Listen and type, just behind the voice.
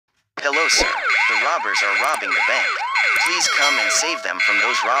Hello, sir. The robbers are robbing the bank. Please come and save them from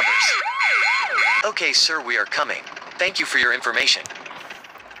those robbers. Okay, sir, we are coming. Thank you for your information.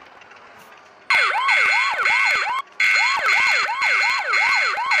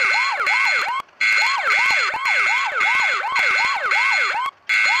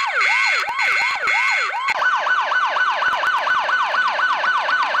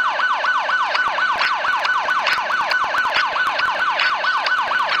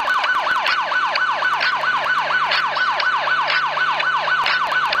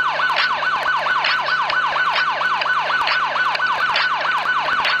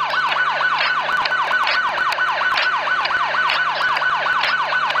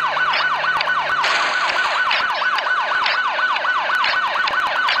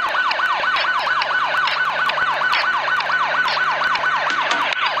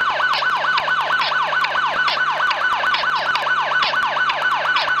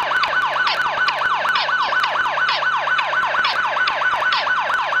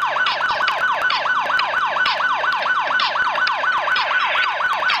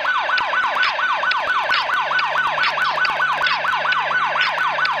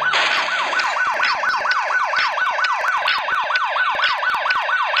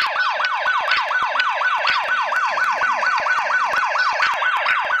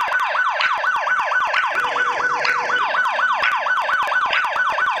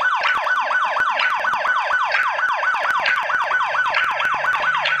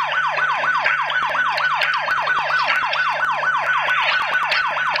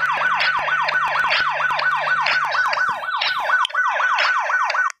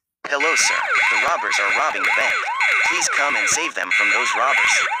 Hello, sir. The robbers are robbing the bank. Please come and save them from those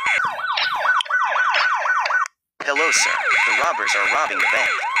robbers. Hello, sir. The robbers are robbing the bank.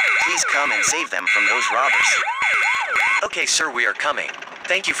 Please come and save them from those robbers. Okay, sir, we are coming.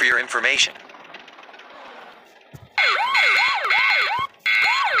 Thank you for your information.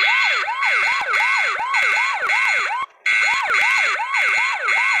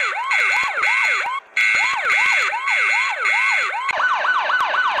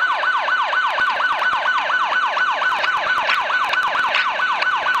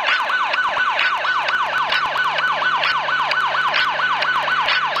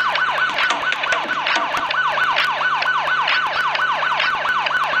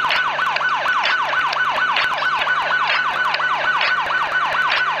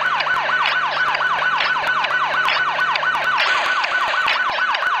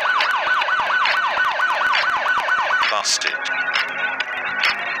 Busted.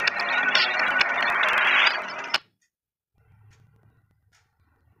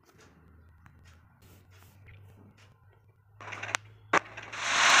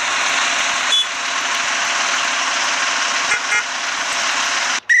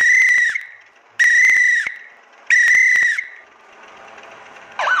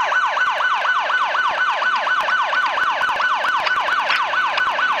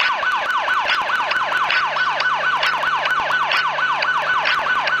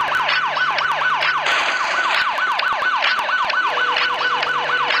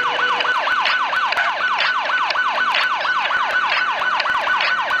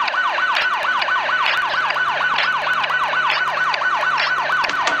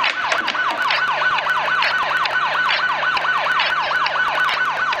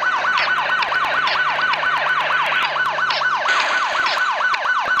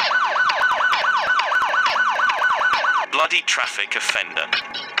 Bloody traffic offender.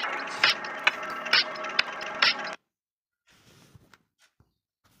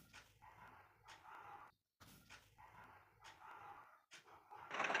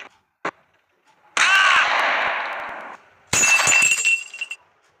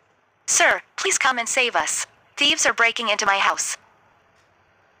 Sir, please come and save us. Thieves are breaking into my house.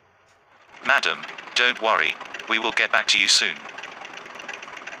 Madam, don't worry. We will get back to you soon.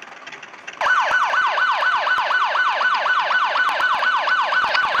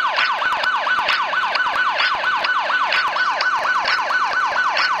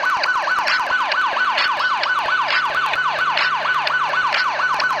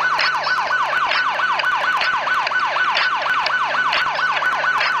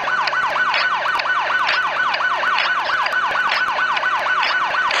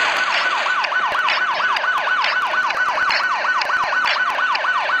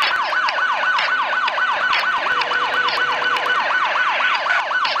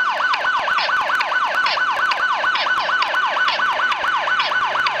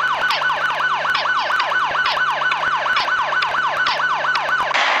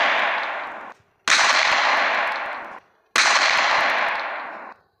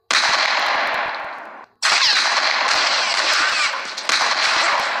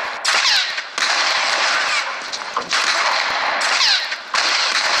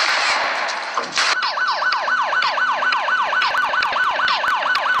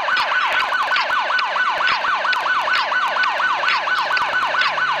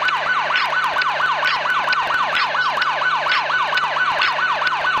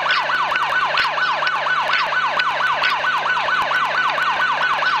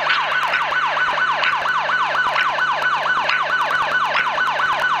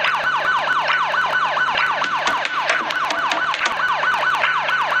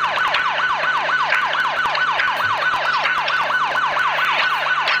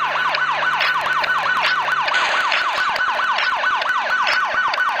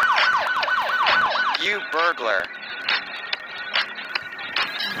 burglar.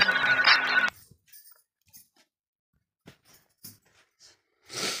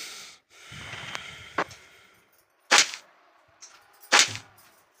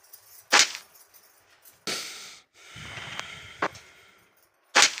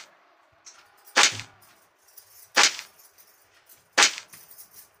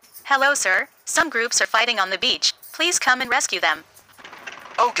 Hello, sir. Some groups are fighting on the beach. Please come and rescue them.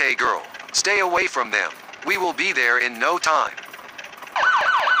 Okay, girl. Stay away from them. We will be there in no time.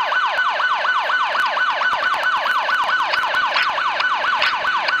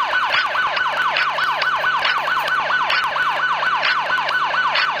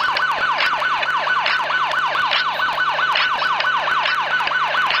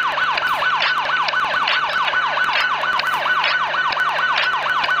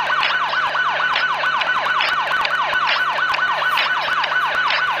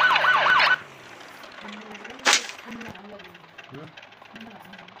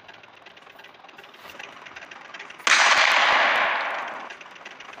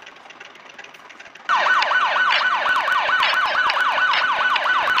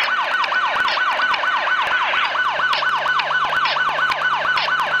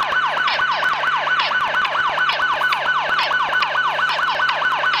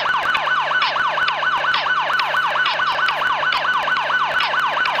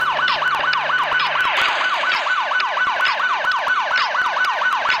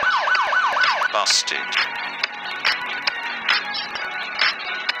 Busted.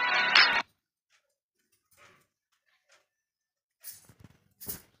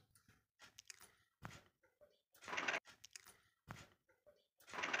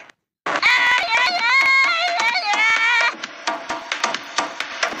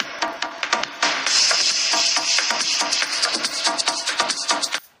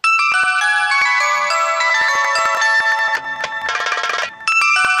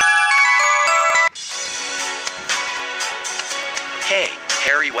 Hey,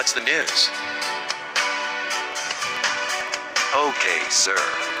 Harry, what's the news? Okay, sir.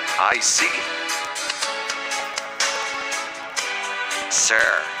 I see.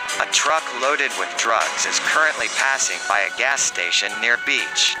 Sir, a truck loaded with drugs is currently passing by a gas station near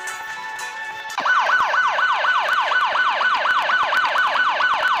beach.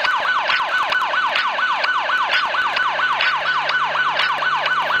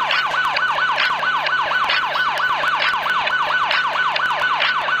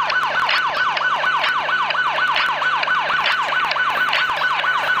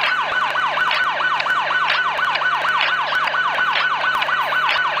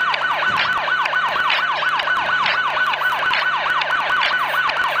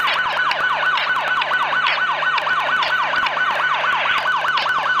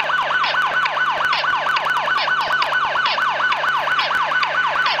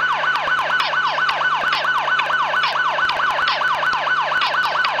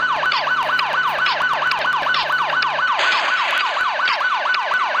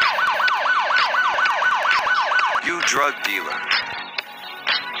 Drug dealer.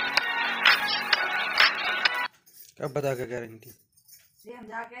 अब बता क्या guarantee हम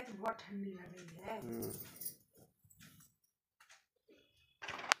जाके तो बहुत ठंडी लग रही है।